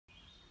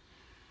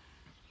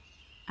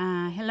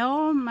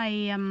Hello,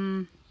 my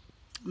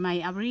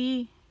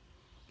Abrí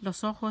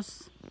los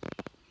Ojos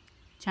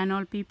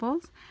channel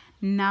peoples.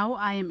 Now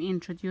I am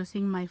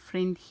introducing my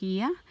friend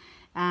here.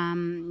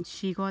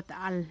 She got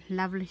a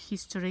lovely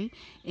history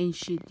and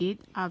she did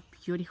a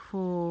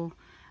beautiful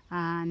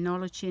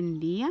knowledge in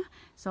there.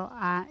 So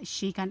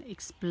she can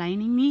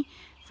explaining me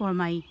for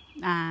my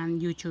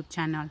YouTube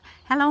channel.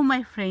 Hello,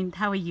 my friend.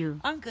 How are you?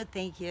 I'm good,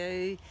 thank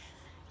you.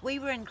 We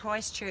were in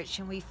Christchurch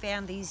and we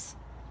found these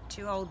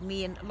two old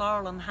men,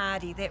 Laurel and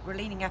Hardy, that were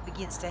leaning up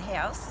against a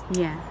house.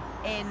 Yeah.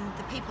 And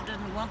the people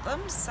didn't want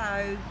them,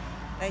 so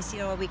they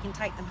said, oh, we can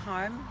take them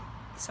home.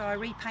 So I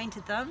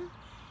repainted them,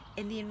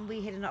 and then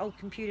we had an old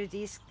computer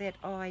desk that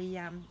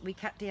we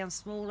cut down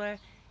smaller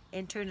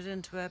and turned it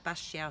into a bus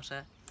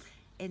shelter.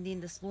 And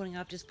then this morning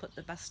I've just put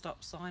the bus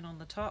stop sign on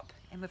the top,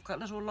 and we've got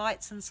little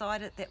lights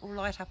inside it that will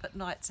light up at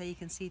night so you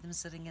can see them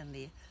sitting in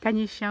there. Can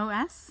you show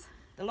us?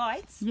 The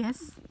lights?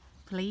 Yes,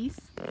 please.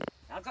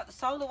 I've got the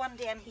solar one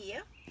down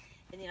here,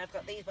 and then I've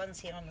got these ones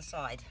here on the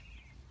side.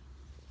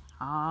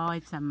 Oh,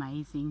 it's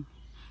amazing.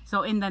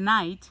 So in the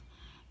night,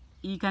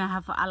 you're gonna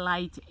have a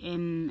light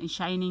in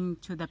shining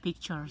to the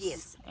pictures.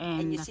 Yes,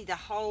 and you see the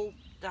whole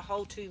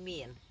two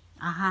men.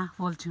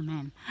 Full two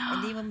men.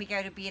 And then when we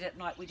go to bed at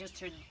night, we just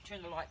turn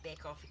the light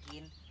back off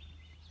again.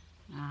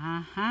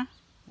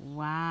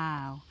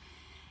 Wow.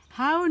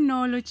 How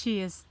knowledge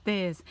is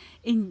this?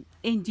 And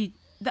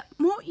the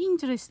more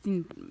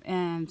interesting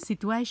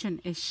situation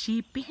is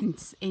she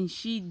paints and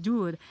she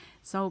do it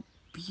so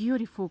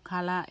beautiful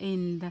color,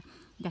 and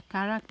the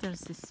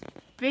characters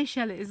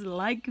especially is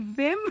like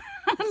them.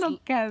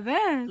 Look at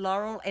that.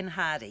 Laurel and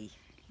Hardy.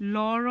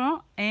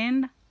 Laurel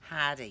and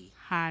Hardy.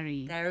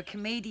 Harry. They were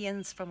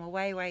comedians from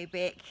way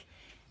back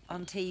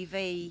on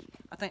TV,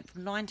 I think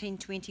from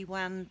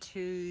 1921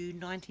 to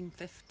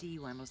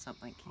 1951 or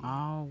something.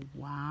 Oh,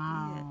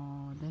 wow.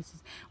 Yeah. This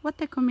is what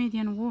the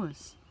comedian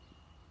was.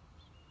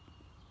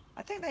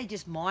 I think they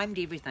just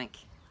mimed everything.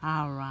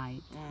 All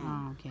right.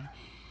 Oh, okay.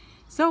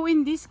 So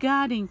in this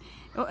garden,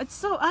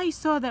 so I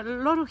saw that a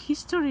lot of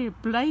history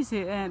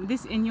places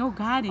this in your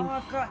garden. Oh,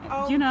 I've got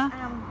old, you know,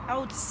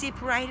 old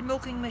separator,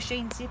 milking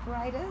machine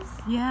separators.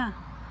 Yeah.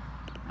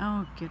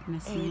 Oh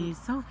goodness me,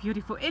 so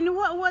beautiful. And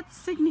what's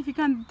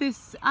significant?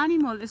 This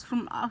animal is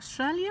from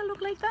Australia. Look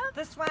like that.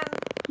 This one?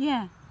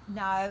 Yeah.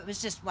 No, it was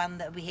just one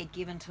that we had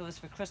given to us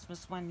for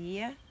Christmas one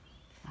year.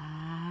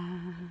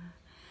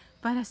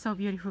 But it's so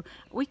beautiful.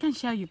 We can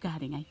show you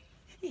garden, eh?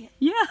 Yeah.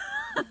 Yeah.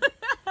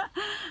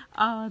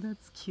 Oh,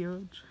 that's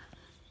cute.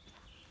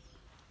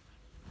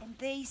 And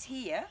these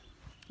here.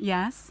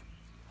 Yes.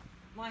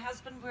 My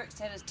husband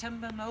works at his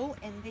timber mill,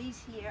 and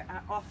these here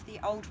are off the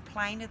old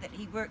planer that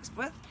he works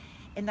with,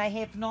 and they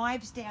have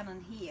knives down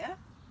in here.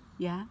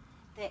 Yeah.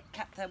 That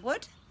cut the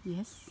wood.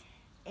 Yes.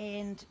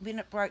 And when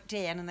it broke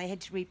down and they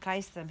had to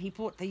replace them, he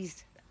brought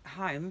these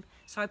home,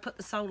 so I put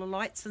the solar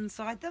lights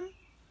inside them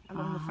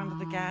along the front of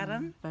the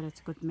garden. But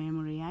it's good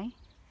memory, eh?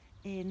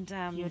 And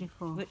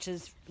beautiful. Which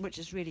is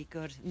really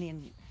good. And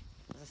then,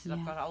 as I said,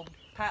 I've got old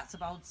parts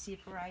of old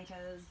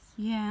separators.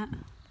 Yeah.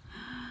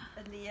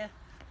 In there.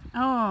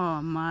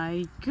 Oh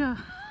my God.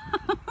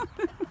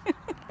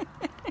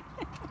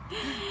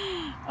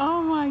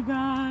 Oh my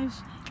gosh.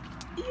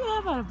 You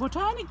have a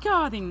botanic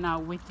garden now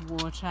with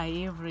water,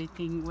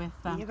 everything with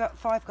You've got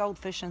 5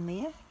 goldfish in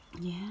there.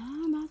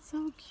 Yeah, that's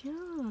so cute.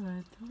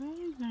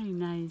 Very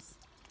nice.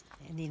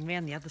 And then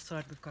round the other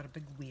side we've got a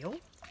big wheel.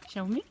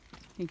 Show me.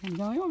 You can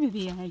go over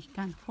there. I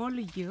can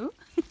follow you.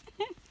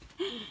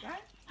 There you go.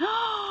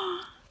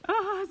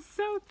 Oh,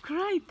 so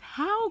great.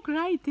 How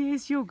great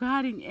is your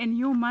garden and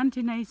your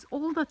maintenance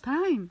all the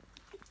time.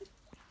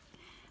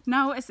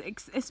 Now it's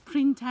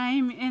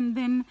springtime, and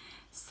then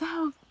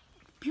so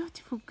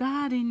beautiful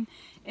garden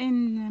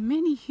and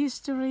many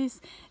histories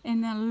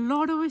and a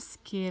lot of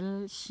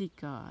skill she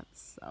got.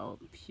 So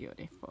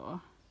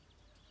beautiful.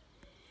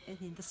 And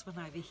then this one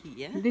over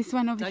here. This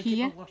one over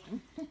here?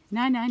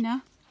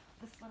 No.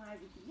 This one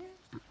over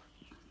here.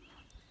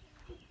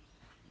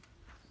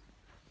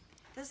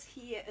 This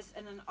here is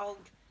in an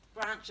old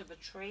branch of a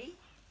tree.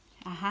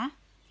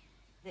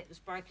 That was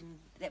broken,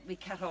 that we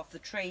cut off the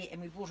tree,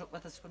 and we brought it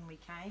with us when we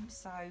came,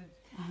 so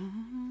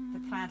the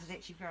plant is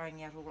actually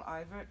growing out all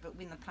over it, but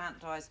when the plant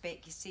dies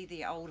back, you see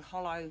the old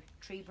hollow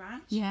tree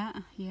branch? Yeah.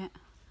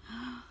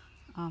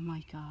 Oh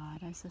my God,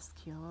 this is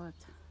cute.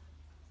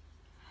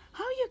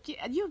 How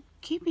you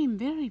keep him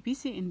very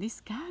busy in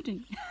this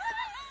garden?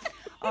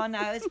 Oh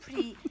no, it's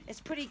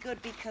pretty good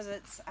because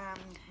it's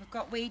we've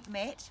got weed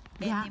mat,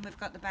 and then we've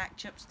got the bark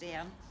chips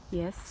down.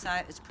 Yes. So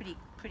it's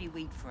pretty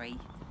weed free.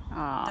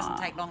 Aww. It doesn't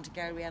take long to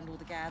go around all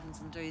the gardens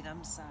and do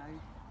them, so.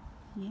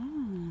 Yeah.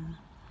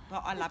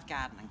 Well, I love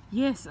gardening.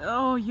 Yes.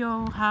 Oh,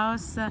 your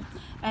house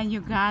and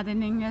your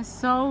gardening is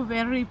so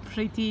very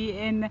pretty,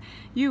 and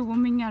you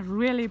women are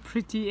really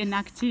pretty in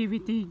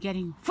activity,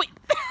 getting fit.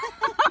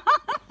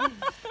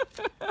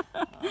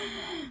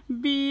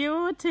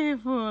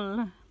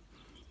 Beautiful.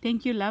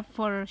 Thank you, love,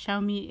 for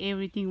showing me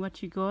everything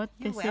what you got.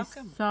 You're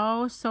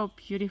welcome. Is so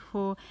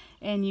beautiful,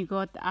 and you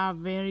got a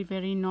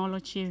very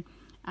knowledgeable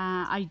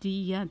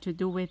idea to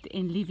do it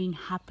and living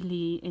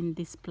happily in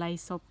this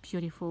place so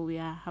beautiful we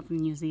have in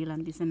New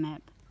Zealand, isn't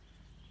it?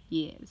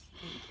 Yes.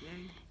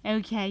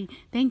 Thank you. Okay,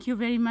 thank you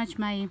very much,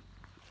 my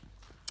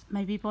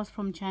people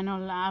from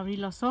channel Abrí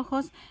los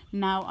Ojos.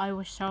 Now I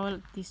will show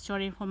this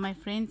story for my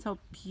friends. So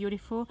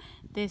beautiful.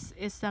 This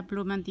is the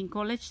Blue Mountain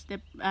College. The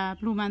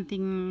Blue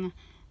Mountain,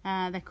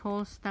 the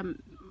coast, the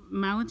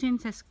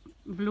mountains is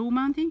Blue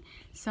Mountain.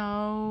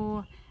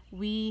 So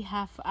we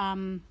have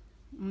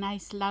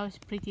nice, loud,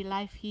 pretty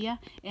life here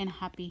and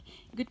happy.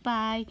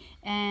 Goodbye,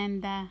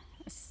 and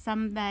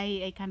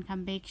someday I can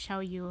come back, show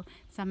you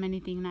some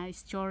anything nice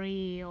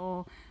story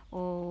or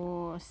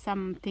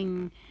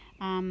something,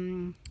 a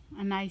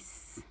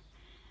nice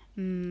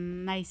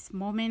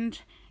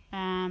moment.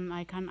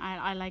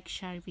 I like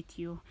share with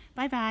you.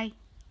 Bye bye.